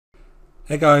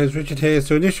Hey guys, Richard here.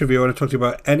 So in this review I want to talk to you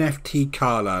about NFT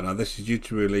Kala. Now this is due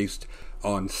to be released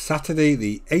on Saturday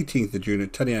the 18th of June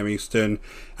at 10 AM Eastern,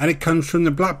 and it comes from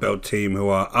the BlackBelt team, who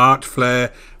are Art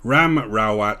Flair, Ram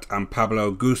Rawat and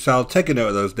Pablo Gusal. Take a note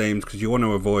of those names because you want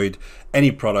to avoid any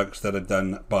products that are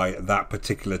done by that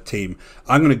particular team.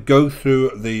 I'm going to go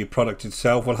through the product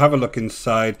itself, we'll have a look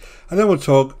inside, and then we'll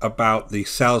talk about the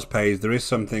sales page. There is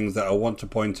some things that I want to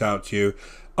point out to you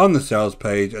on the sales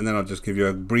page, and then I'll just give you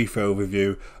a brief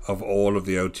overview of all of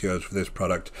the OTOs for this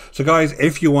product. So guys,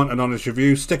 if you want an honest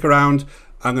review, stick around.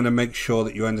 I'm going to make sure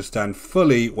that you understand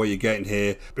fully what you're getting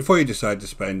here before you decide to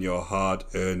spend your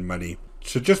hard-earned money.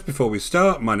 So just before we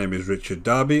start, my name is Richard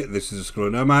Darby. This is the School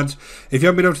of Nomads. If you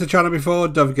haven't been over to the channel before,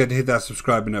 don't forget to hit that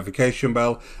subscribe and notification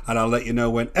bell, and I'll let you know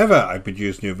whenever I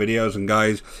produce new videos. And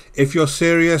guys, if you're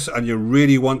serious and you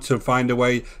really want to find a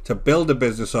way to build a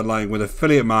business online with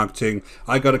affiliate marketing,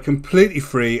 I got a completely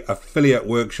free affiliate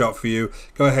workshop for you.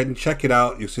 Go ahead and check it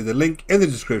out. You'll see the link in the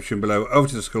description below over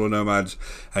to the School of Nomads,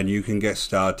 and you can get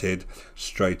started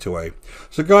straight away.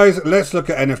 So guys, let's look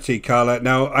at NFT Kala.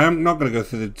 Now, I am not going to go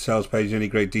through the sales page in any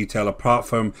great detail apart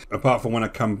from when I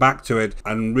come back to it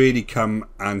and really come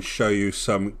and show you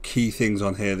some key things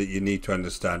on here that you need to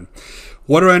understand.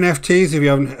 What are NFTs? If you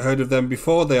haven't heard of them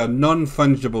before, they are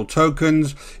non-fungible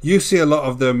tokens. You see a lot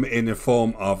of them in the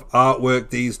form of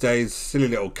artwork these days, silly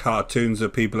little cartoons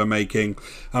that people are making.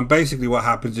 And basically what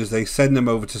happens is they send them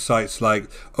over to sites like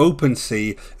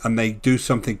Opensea, and they do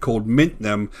something called mint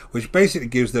them, which basically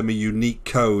gives them a unique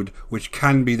code which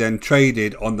can be then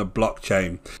traded on the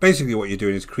blockchain. Basically what you're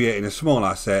doing is creating a small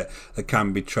asset that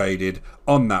can be traded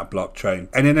on that blockchain.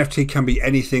 An NFT can be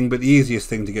anything, but the easiest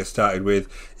thing to get started with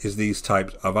is these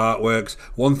types of artworks.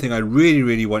 One thing I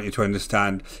really want you to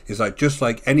understand is, like, just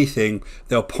like anything,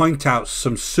 they'll point out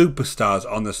some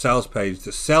superstars on the sales page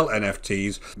that sell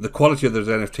NFTs. The quality of those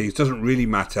NFTs doesn't really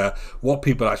matter. What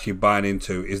people are actually buying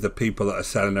into is the people that are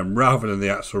selling them rather than the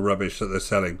actual rubbish that they're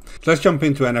selling. So let's jump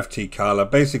into NFT Kala.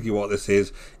 Basically what this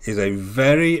is a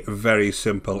very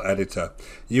simple editor.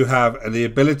 You have the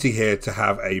ability here to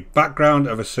have a background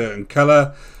of a certain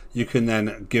color. You can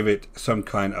then give it some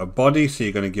kind of body, so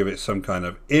you're going to give it some kind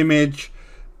of image,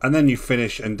 and then you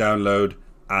finish and download,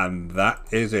 and that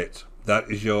is it. That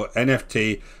is your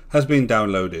NFT has been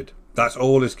downloaded. That's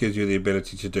all this gives you the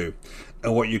ability to do.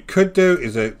 And what you could do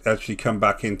is actually come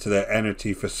back into the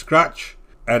NFT for Scratch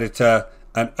editor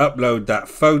and upload that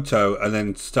photo and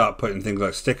then start putting things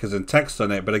like stickers and text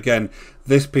on it. But again,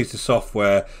 this piece of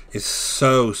software is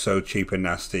so cheap and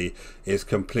nasty, it's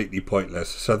completely pointless.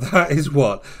 So that is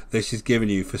what this is giving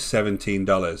you for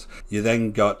 $17. You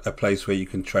then got a place where you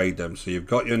can trade them. So you've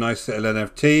got your nice little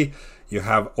NFT. You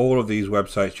have all of these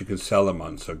websites you can sell them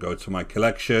on. So go to my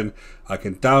collection, I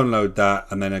can download that,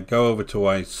 and then I go over to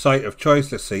my site of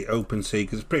choice, let's say Opensea,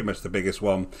 because it's pretty much the biggest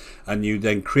one, and you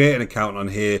then create an account on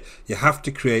here. You have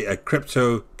to create a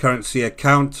cryptocurrency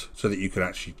account so that you can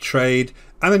actually trade,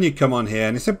 and then you come on here,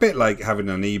 and it's a bit like having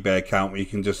an eBay account where you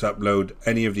can just upload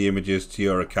any of the images to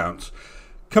your accounts.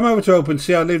 Come over to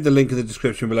Opensea. I'll leave the link in the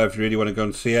description below if you really want to go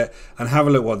and see it and have a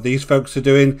look what these folks are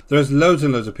doing. There's loads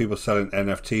and loads of people selling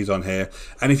NFTs on here,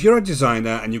 and if you're a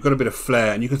designer and you've got a bit of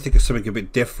flair and you can think of something a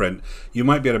bit different, you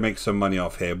might be able to make some money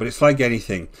off here. But it's like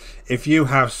anything. If you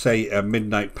have, say, a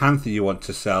Midnight Panther you want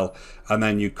to sell, and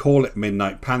then you call it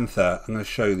Midnight Panther, I'm going to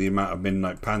show you the amount of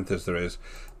Midnight Panthers there is.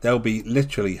 There'll be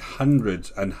literally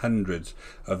hundreds and hundreds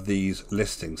of these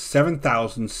listings.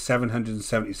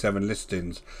 7,777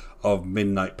 listings of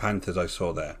Midnight Panthers I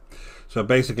saw there. So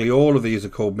basically all of these are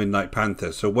called Midnight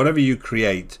Panthers. So whatever you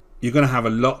create, you're going to have a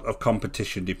lot of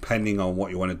competition depending on what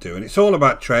you want to do. And it's all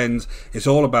about trends. It's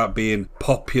all about being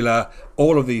popular.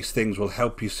 All of these things will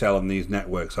help you sell on these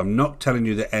networks. I'm not telling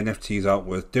you that NFTs aren't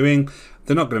worth doing.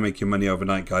 They're not going to make you money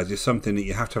overnight, guys. It's something that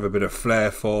you have to have a bit of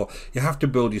flair for. You have to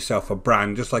build yourself a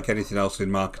brand, just like anything else in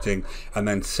marketing, and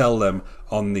then sell them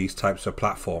on these types of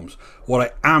platforms. What I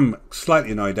am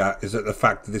slightly annoyed at is that the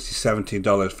fact that this is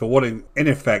 $17 for what in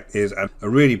effect is a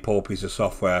really poor piece of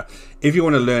software. If you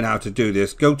want to learn how to do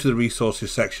this, go to the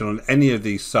resources section on any of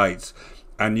these sites,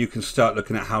 and you can start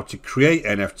looking at how to create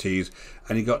NFTs,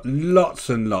 and you've got lots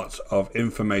and lots of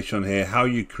information on here, how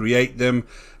you create them,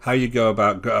 how you go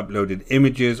about uploading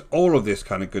images, all of this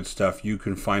kind of good stuff you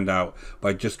can find out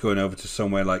by just going over to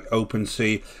somewhere like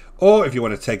Opensea. Or if you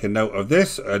want to take a note of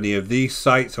this, any of these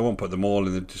sites, I won't put them all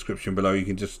in the description below, you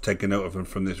can just take a note of them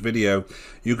from this video.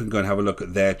 You can go and have a look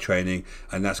at their training,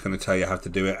 and that's going to tell you how to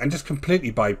do it, and just completely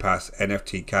bypass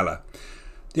NFT Kala.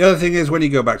 The other thing is, when you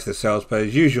go back to the sales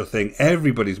page, usual thing,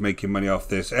 everybody's making money off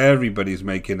this. Everybody's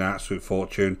making an absolute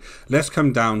fortune. Let's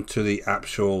come down to the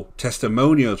actual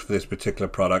testimonials for this particular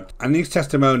product. And these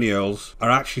testimonials are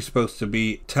actually supposed to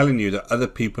be telling you that other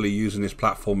people are using this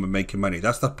platform and making money.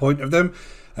 That's the point of them.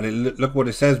 And look what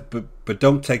it says, but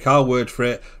don't take our word for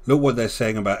it. Look what they're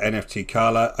saying about NFT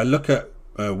Kala. I look at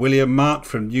William Mark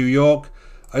from New York.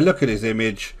 I look at his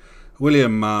image.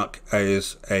 William Mark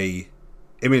is a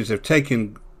image they've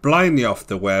taken blindly off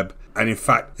the web, and in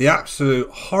fact the absolute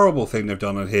horrible thing they've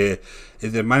done on here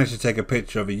is they've managed to take a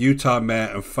picture of a Utah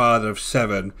mayor and father of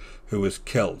 7 who was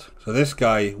killed. So this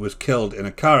guy was killed in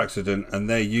a car accident and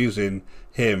they're using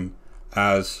him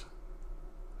as,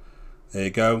 there you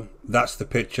go, that's the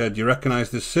picture. Do you recognize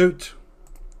the suit?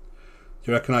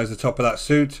 Do you recognize the top of that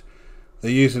suit? They're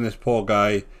using this poor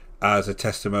guy as a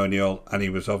testimonial, and he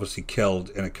was obviously killed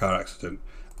in a car accident.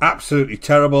 Absolutely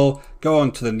terrible. Go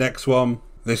on to the next one.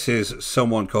 This is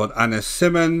someone called Anna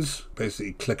Simmons.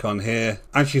 Basically click on here,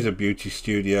 and she's a beauty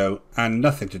studio and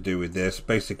nothing to do with this.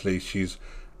 Basically she's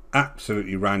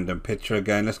absolutely random picture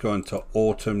again. Let's go on to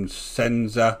Autumn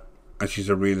Senza, and she's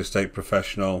a real estate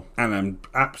professional, and I'm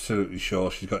absolutely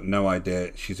sure she's got no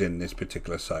idea she's in this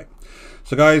particular site.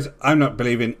 So guys, I'm not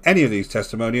believing any of these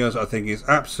testimonials. I think it's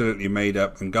absolutely made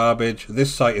up and garbage.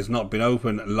 This site has not been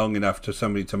open long enough for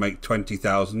somebody to make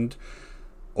 20,000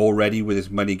 already with his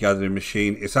money gathering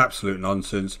machine. It's absolute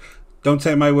nonsense. Don't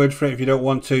take my word for it if you don't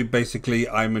want to. Basically,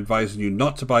 I'm advising you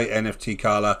not to buy NFT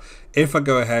Kala. If I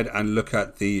go ahead and look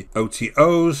at the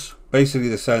OTOs, basically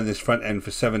they're selling this front end for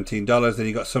 $17. Then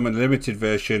you got some unlimited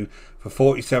version for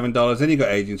 $47. Then you got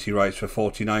agency rights for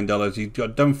 $49. You've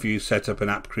got done for you setup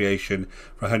and app creation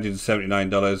for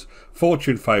 $179.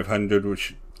 Fortune 500,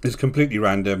 which is completely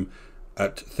random,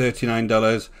 at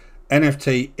 $39.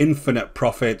 NFT Infinite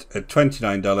Profit at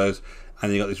 $29.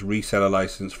 And you got this reseller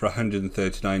license for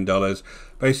 $139.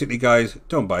 Basically, guys,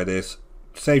 don't buy this.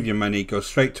 Save your money, go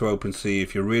straight to Opensea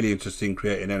if you're really interested in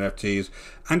creating NFTs,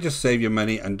 and just save your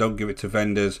money and don't give it to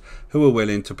vendors who are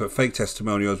willing to put fake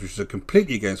testimonials, which are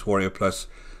completely against Warrior Plus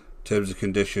terms and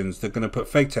conditions. They're going to put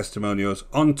fake testimonials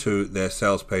onto their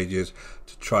sales pages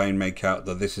to try and make out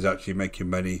that this is actually making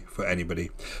money for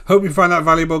anybody. Hope you find that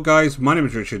valuable, guys. My name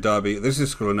is Richard Darby. This is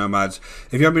School of Nomads.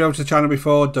 If you haven't been over to the channel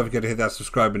before, don't forget to hit that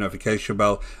subscribe and notification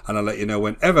bell, and I'll let you know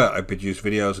whenever I produce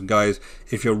videos. And guys,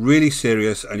 if you're really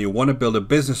serious and you want to build a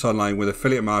business online with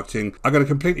affiliate marketing, I've got a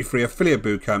completely free affiliate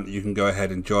bootcamp that you can go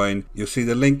ahead and join. You'll see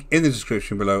the link in the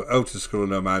description below. Over to School of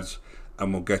Nomads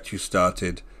and we'll get you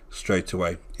started straight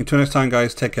away. Until next time,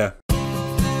 guys, take care.